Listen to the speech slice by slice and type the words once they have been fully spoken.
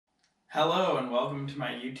Hello and welcome to my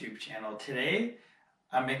YouTube channel. Today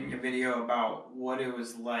I'm making a video about what it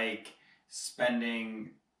was like spending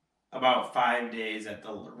about 5 days at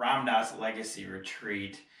the Ram Dass Legacy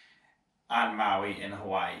Retreat on Maui in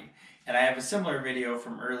Hawaii. And I have a similar video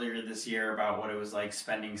from earlier this year about what it was like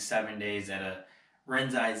spending 7 days at a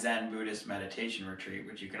Rinzai Zen Buddhist meditation retreat,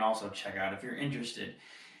 which you can also check out if you're interested.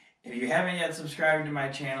 If you haven't yet subscribed to my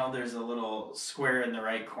channel, there's a little square in the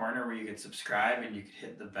right corner where you can subscribe and you can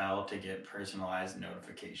hit the bell to get personalized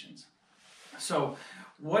notifications. So,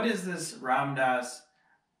 what is this Ram Dass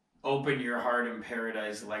Open Your Heart in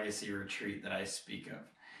Paradise Legacy Retreat that I speak of?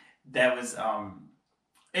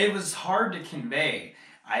 It was hard to convey.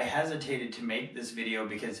 I hesitated to make this video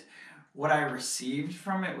because what I received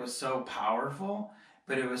from it was so powerful,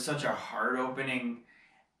 but it was such a heart-opening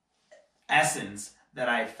essence that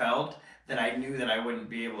I felt that I knew that I wouldn't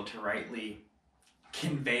be able to rightly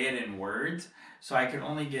convey it in words. So I could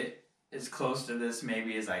only get as close to this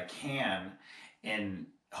maybe as I can in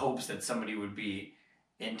hopes that somebody would be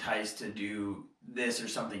enticed to do this or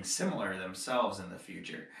something similar themselves in the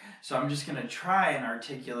future. So I'm just going to try and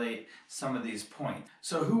articulate some of these points.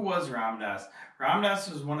 So who was Ram Dass? Ram Dass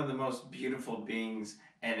was one of the most beautiful beings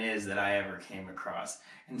and is that I ever came across.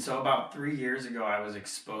 And so about 3 years ago, I was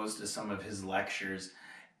exposed to some of his lectures,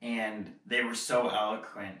 and they were so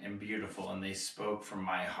eloquent and beautiful, and they spoke from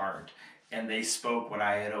my heart, and they spoke what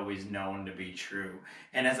I had always known to be true.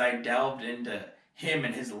 And as I delved into him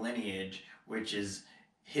and his lineage, which is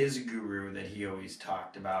his guru that he always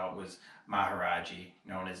talked about was Maharaji,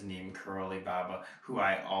 known as Neem Karoli Baba, who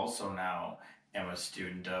I also now am a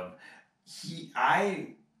student of.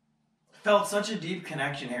 I felt such a deep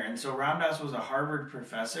connection here. And so Ram Dass was a Harvard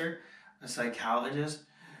professor, a psychologist,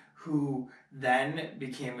 who then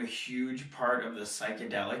became a huge part of the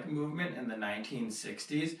psychedelic movement in the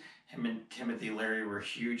 1960s. Him and Timothy Leary were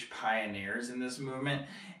huge pioneers in this movement.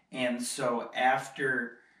 And so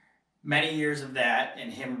after many years of that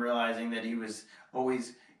and him realizing that he was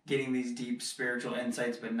always getting these deep spiritual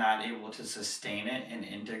insights but not able to sustain it and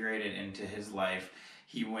integrate it into his life,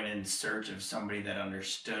 he went in search of somebody that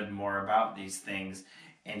understood more about these things,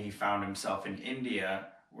 and he found himself in India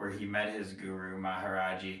where he met his guru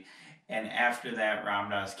Maharaji. And after that, Ram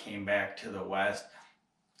Dass came back to the West,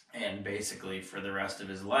 and basically for the rest of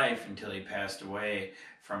his life until he passed away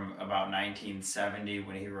from about 1970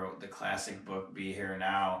 when he wrote the classic book Be Here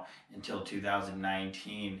Now until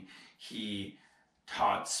 2019, he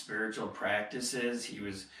taught spiritual practices. He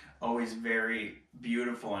was always very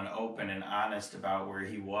beautiful and open and honest about where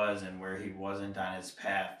he was and where he wasn't on his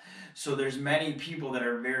path. So there's many people that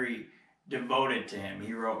are very devoted to him.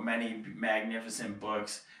 He wrote many magnificent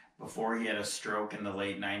books. Before he had a stroke in the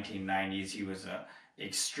late 1990s, he was a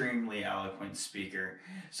extremely eloquent speaker.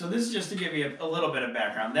 So this is just to give you a little bit of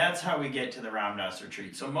background. That's how we get to the Ram Dass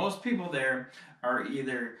retreat. So most people there are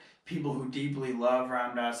either people who deeply love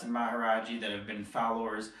Ram Dass and Maharaji that have been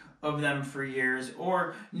followers of them for years,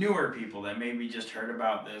 or newer people that maybe just heard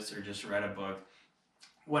about this or just read a book,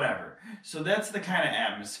 whatever. So that's the kind of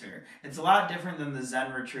atmosphere. It's a lot different than the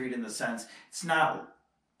Zen retreat in the sense it's not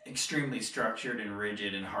extremely structured and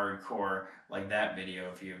rigid and hardcore like that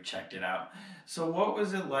video if you've checked it out. So what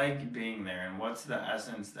was it like being there, and what's the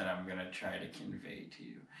essence that I'm going to try to convey to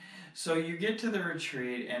you? So you get to the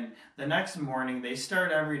retreat, and the next morning they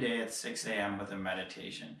start every day at 6 a.m. with a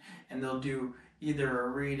meditation, and they'll do either a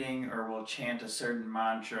reading or we'll chant a certain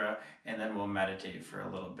mantra, and then we'll meditate for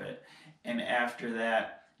a little bit. And after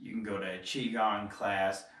that you can go to a qigong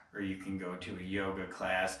class, or you can go to a yoga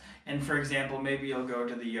class. And for example, maybe you'll go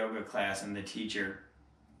to the yoga class and the teacher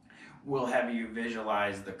will have you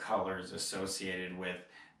visualize the colors associated with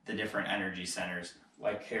the different energy centers,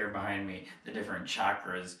 like here behind me, the different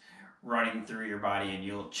chakras running through your body, and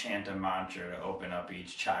you'll chant a mantra to open up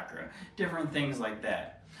each chakra, different things like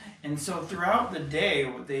that. And so throughout the day,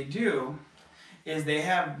 what they do is they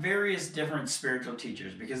have various different spiritual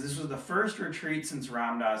teachers, because this was the first retreat since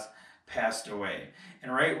Ram Dass passed away.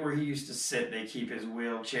 And right where he used to sit, they keep his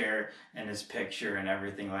wheelchair and his picture and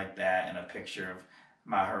everything like that, and a picture of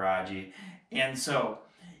Maharaji. And so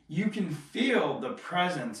you can feel the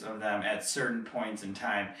presence of them at certain points in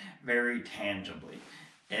time very tangibly,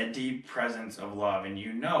 a deep presence of love, and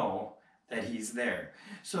you know that he's there.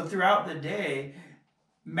 So throughout the day,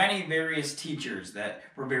 many various teachers that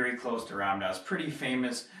were very close to Ram Dass, pretty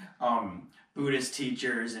famous Buddhist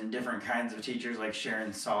teachers and different kinds of teachers like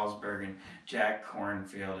Sharon Salzberg and Jack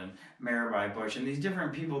Kornfield and Mirabai Bush, and these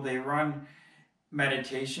different people, they run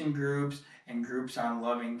meditation groups and groups on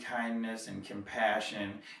loving kindness and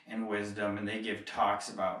compassion and wisdom, and they give talks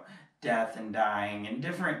about death and dying and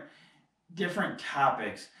different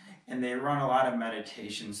topics. and they run a lot of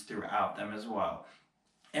meditations throughout them as well.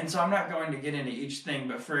 And so I'm not going to get into each thing,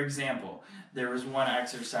 but for example, there was one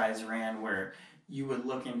exercise ran where you would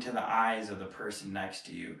look into the eyes of the person next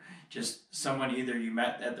to you, just someone either you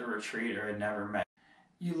met at the retreat or had never met.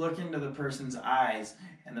 You look into the person's eyes,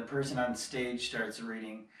 and the person on stage starts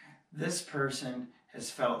reading, "This person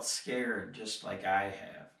has felt scared just like I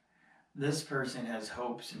have. This person has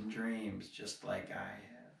hopes and dreams just like I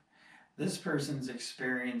have. This person's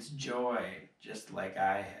experienced joy just like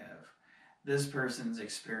I have. This person's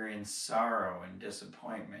experienced sorrow and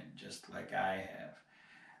disappointment just like I have.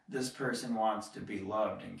 This person wants to be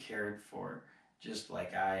loved and cared for just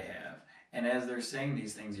like I have." And as they're saying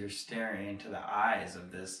these things, you're staring into the eyes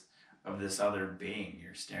of this other being.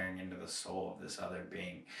 You're staring into the soul of this other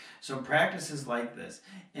being. So practices like this,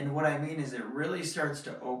 and what I mean is it really starts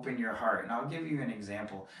to open your heart. And I'll give you an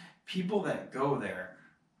example. People that go there,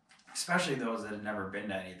 especially those that have never been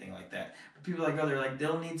to anything like that, but people that go there, like,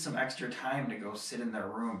 they'll need some extra time to go sit in their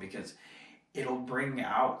room because it'll bring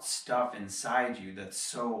out stuff inside you that's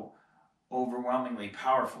so overwhelmingly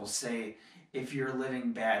powerful. Say, if you're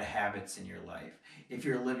living bad habits in your life, if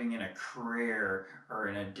you're living in a career or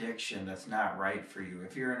an addiction that's not right for you,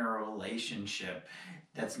 if you're in a relationship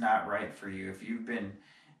that's not right for you, if you've been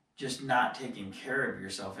just not taking care of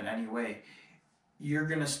yourself in any way,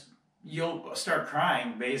 you'll start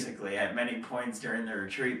crying basically at many points during the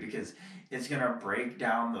retreat because it's going to break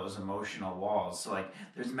down those emotional walls. So like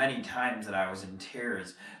there's many times that I was in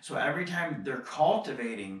tears. So every time they're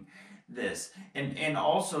cultivating this, and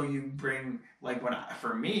also you bring, like, when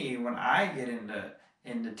I get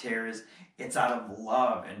into tears, it's out of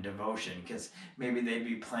love and devotion, because maybe they'd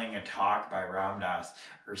be playing a talk by Ram Dass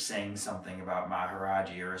or saying something about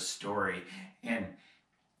Maharaji or a story, and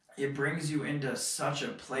it brings you into such a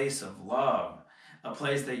place of love, a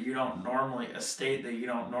place that you don't normally, a state that you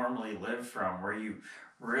don't normally live from, where you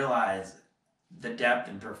realize the depth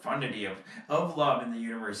and profundity of love in the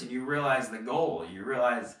universe, and you realize the goal, you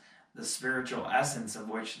realize the spiritual essence of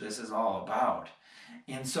which this is all about.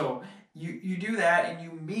 And so you do that, and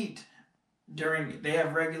you meet they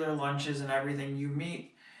have regular lunches and everything. You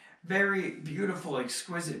meet very beautiful,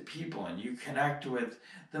 exquisite people, and you connect with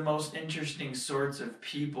the most interesting sorts of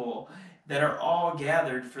people that are all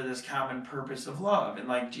gathered for this common purpose of love. And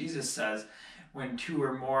like Jesus says, when two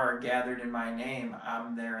or more are gathered in my name,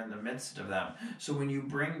 I'm there in the midst of them. So when you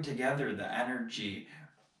bring together the energy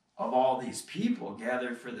of all these people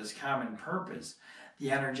gathered for this common purpose,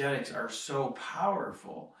 the energetics are so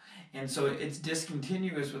powerful. And so it's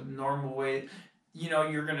discontinuous with normal way.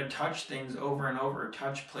 You're going to touch things over and over,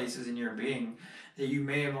 touch places in your being that you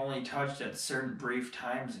may have only touched at certain brief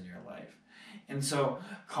times in your life. And so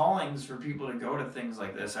callings for people to go to things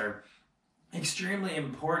like this are extremely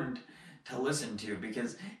important to listen to,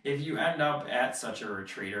 because if you end up at such a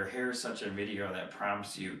retreat or hear such a video that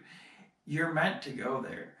prompts you, you're meant to go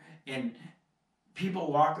there. And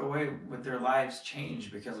people walk away with their lives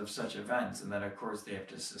changed because of such events, and then of course they have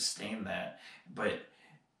to sustain that, but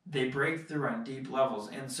they break through on deep levels.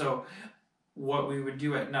 And so what we would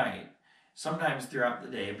do at night, sometimes throughout the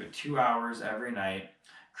day, but 2 hours every night,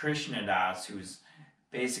 Krishna Das, who's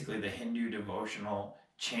basically the Hindu devotional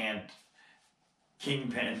chant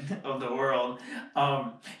kingpin of the world,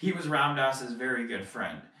 he was Ram Dass's very good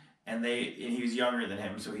friend. And he was younger than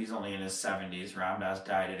him, so he's only in his 70s. Ram Dass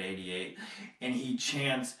died at 88. And he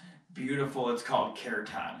chants beautiful, it's called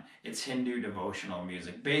kirtan. It's Hindu devotional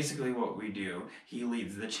music. Basically what we do, he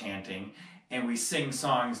leads the chanting, and we sing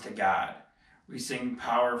songs to God. We sing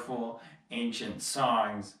powerful, ancient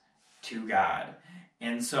songs to God.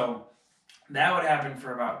 And so that would happen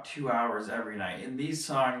for about 2 hours every night. And these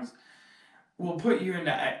songs will put you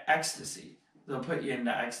into ecstasy. They'll put you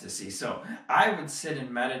into ecstasy. So I would sit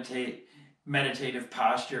in meditative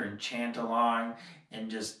posture and chant along and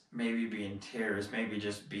just maybe be in tears, maybe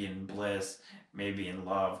just be in bliss, maybe in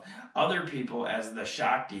love. Other people, as the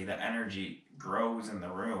Shakti, the energy grows in the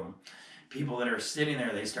room, people that are sitting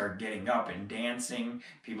there, they start getting up and dancing.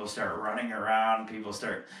 People start running around. People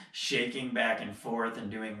start shaking back and forth and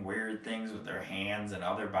doing weird things with their hands and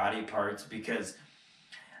other body parts, because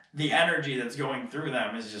the energy that's going through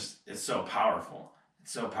them is so powerful.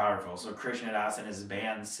 It's so powerful. So Krishna Das and his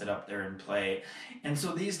band sit up there and play. And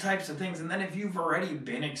so these types of things, and then if you've already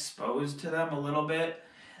been exposed to them a little bit,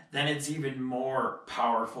 then it's even more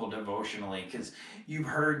powerful devotionally, because you've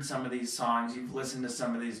heard some of these songs, you've listened to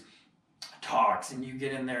some of these talks, and you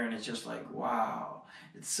get in there and it's just like, wow,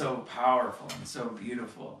 it's so powerful and so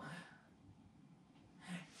beautiful.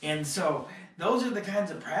 And so those are the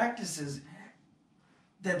kinds of practices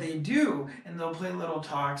that they do, and they'll play little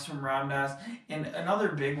talks from Ram Dass. And another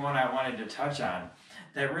big one I wanted to touch on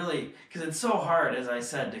that really, because it's so hard, as I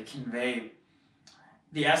said, to convey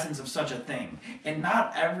the essence of such a thing. And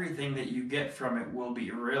not everything that you get from it will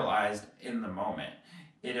be realized in the moment.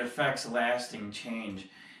 It affects lasting change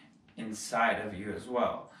inside of you as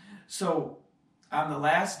well. So on the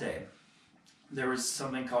last day, there was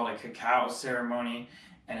something called a cacao ceremony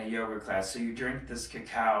and a yoga class. So you drink this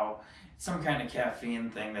cacao, some kind of caffeine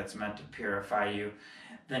thing that's meant to purify you.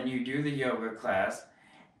 Then you do the yoga class,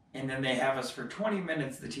 and then they have us for 20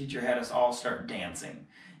 minutes. The teacher had us all start dancing,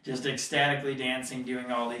 just ecstatically dancing,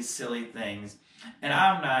 doing all these silly things. And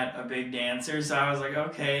I'm not a big dancer, so I was like,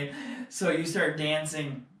 okay. So you start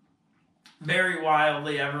dancing very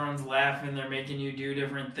wildly. Everyone's laughing. They're making you do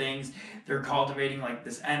different things. They're cultivating like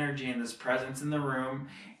this energy and this presence in the room.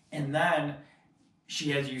 And then she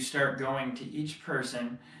has you start going to each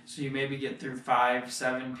person. So you maybe get through 5,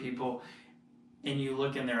 7 people, and you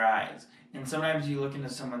look in their eyes. And sometimes you look into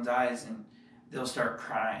someone's eyes and they'll start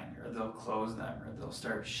crying, or they'll close them, or they'll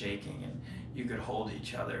start shaking, and you could hold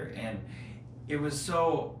each other. And it was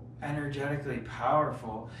so energetically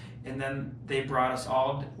powerful. And then they brought us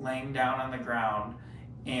all laying down on the ground,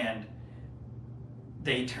 and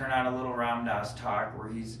they turn on a little Ram Dass talk where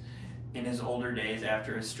he's in his older days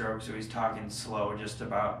after his stroke, so he's talking slow, just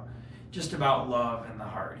about love in the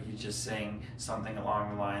heart. He's just saying something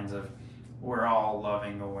along the lines of, we're all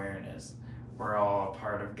loving awareness. We're all a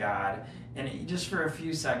part of God. And just for a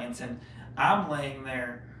few seconds, and I'm laying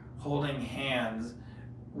there holding hands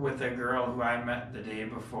with a girl who I met the day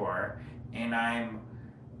before, and I'm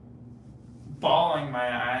bawling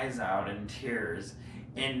my eyes out in tears,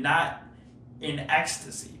 and not in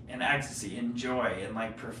ecstasy, in joy, in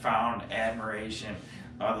like profound admiration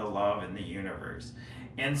of the love in the universe.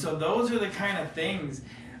 And so those are the kind of things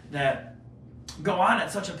that go on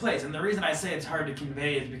at such a place. And the reason I say it's hard to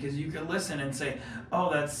convey is because you could listen and say,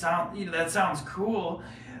 oh, that sounds cool,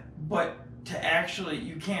 but to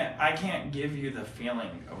actually, I can't give you the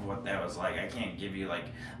feeling of what that was like. I can't give you like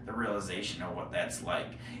the realization of what that's like.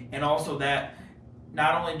 And also that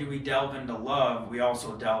not only do we delve into love, we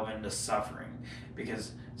also delve into suffering,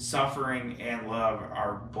 because suffering and love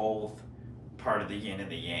are both part of the yin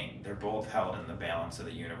and the yang. They're both held in the balance of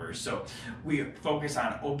the universe. So we focus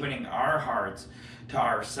on opening our hearts to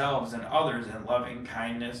ourselves and others in loving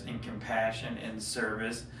kindness and compassion and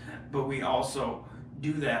service, but we also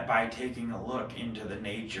do that by taking a look into the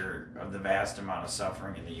nature of the vast amount of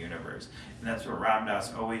suffering in the universe. And that's what Ram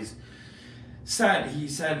Dass always said. He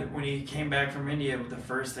said when he came back from India, the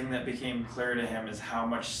first thing that became clear to him is how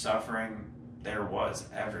much suffering there was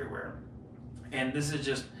everywhere. And this is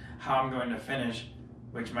just how I'm going to finish,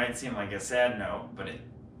 which might seem like a sad note, but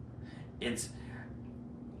it's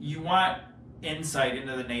you want insight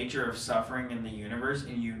into the nature of suffering in the universe,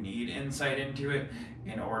 and you need insight into it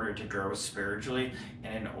in order to grow spiritually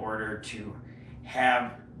and in order to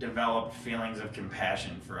have developed feelings of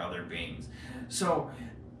compassion for other beings. So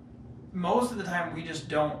most of the time we just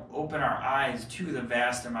don't open our eyes to the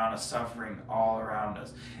vast amount of suffering all around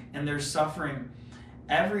us. And there's suffering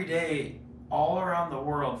every day all around the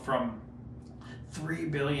world, from 3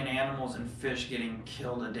 billion animals and fish getting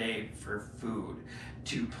killed a day for food,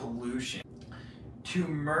 to pollution, to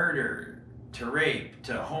murder, to rape,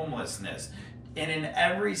 to homelessness. And in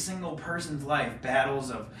every single person's life,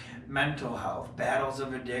 battles of mental health, battles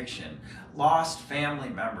of addiction, lost family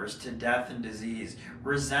members to death and disease,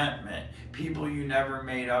 resentment, people you never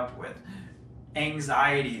made up with,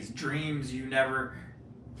 anxieties, dreams you never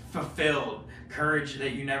fulfilled, courage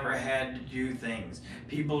that you never had to do things,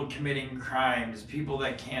 people committing crimes, people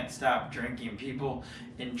that can't stop drinking, people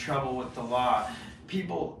in trouble with the law,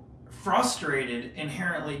 people frustrated,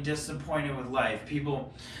 inherently disappointed with life,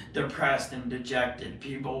 people depressed and dejected,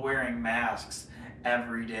 people wearing masks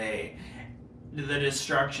every day, the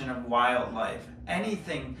destruction of wildlife,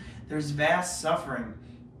 anything. There's vast suffering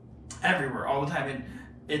everywhere all the time.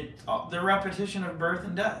 And the repetition of birth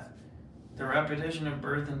and death. The repetition of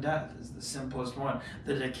birth and death is the simplest one.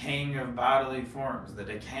 The decaying of bodily forms, the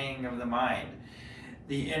decaying of the mind,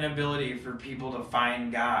 the inability for people to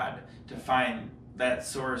find God, to find that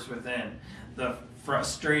source within, the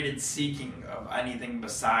frustrated seeking of anything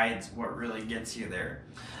besides what really gets you there.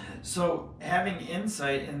 So having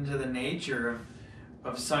insight into the nature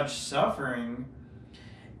of such suffering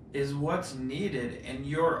is what's needed. In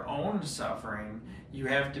your own suffering, you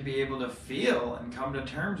have to be able to feel and come to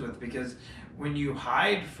terms with, because when you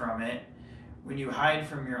hide from it, when you hide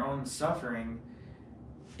from your own suffering,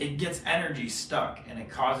 it gets energy stuck, and it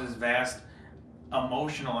causes vast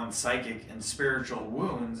emotional and psychic and spiritual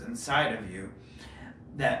wounds inside of you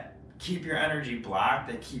that keep your energy blocked,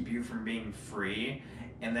 that keep you from being free,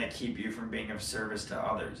 and that keep you from being of service to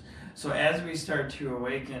others. So as we start to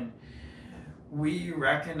awaken, we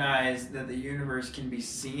recognize that the universe can be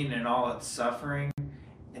seen in all its suffering,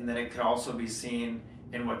 and that it could also be seen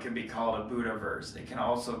in what could be called a Buddhaverse. It can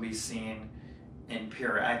also be seen in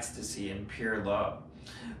pure ecstasy and pure love,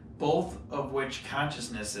 both of which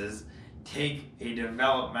consciousnesses take a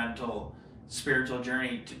developmental spiritual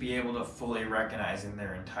journey to be able to fully recognize in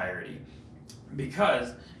their entirety.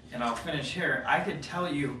 Because, and I'll finish here, I could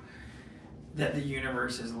tell you that the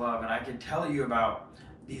universe is love, and I could tell you about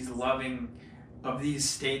these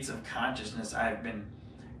states of consciousness I've been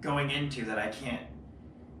going into that I can't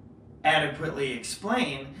adequately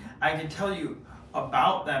explain. I can tell you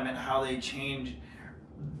about them and how they change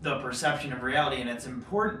the perception of reality, and it's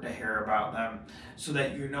important to hear about them so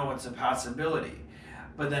that you know it's a possibility.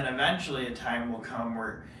 But then eventually a time will come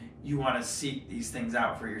where you want to seek these things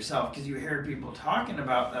out for yourself, because you hear people talking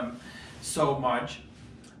about them so much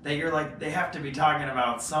that you're like, they have to be talking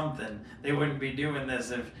about something. They wouldn't be doing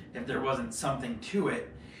this if there wasn't something to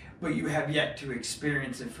it. But you have yet to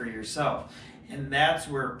experience it for yourself. And that's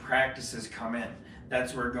where practices come in.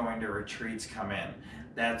 That's where going to retreats come in.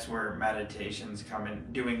 That's where meditations come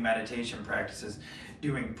in, doing meditation practices,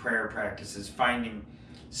 doing prayer practices, finding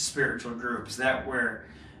spiritual groups. That where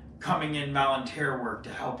coming in volunteer work to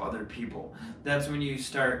help other people. That's when you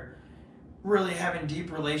start really having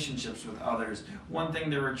deep relationships with others. One thing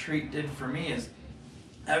the retreat did for me is,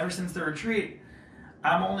 ever since the retreat,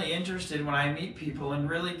 I'm only interested when I meet people in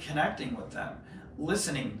really connecting with them,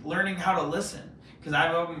 listening, learning how to listen. Because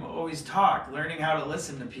I've always talked, learning how to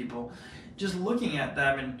listen to people, just looking at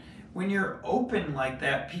them. And when you're open like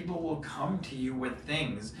that, people will come to you with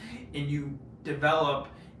things, and you develop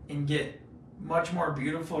and get much more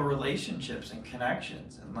beautiful relationships and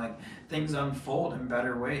connections, and like things unfold in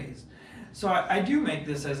better ways. So I do make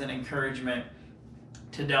this as an encouragement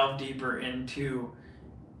to delve deeper into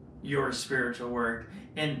your spiritual work,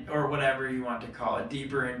 and or whatever you want to call it,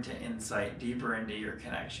 deeper into insight, deeper into your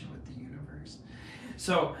connection with the universe.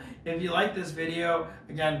 So if you like this video,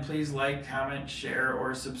 again, please like, comment, share,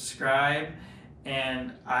 or subscribe,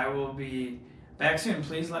 and I will be back soon.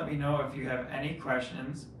 Please let me know if you have any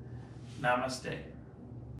questions. Namaste.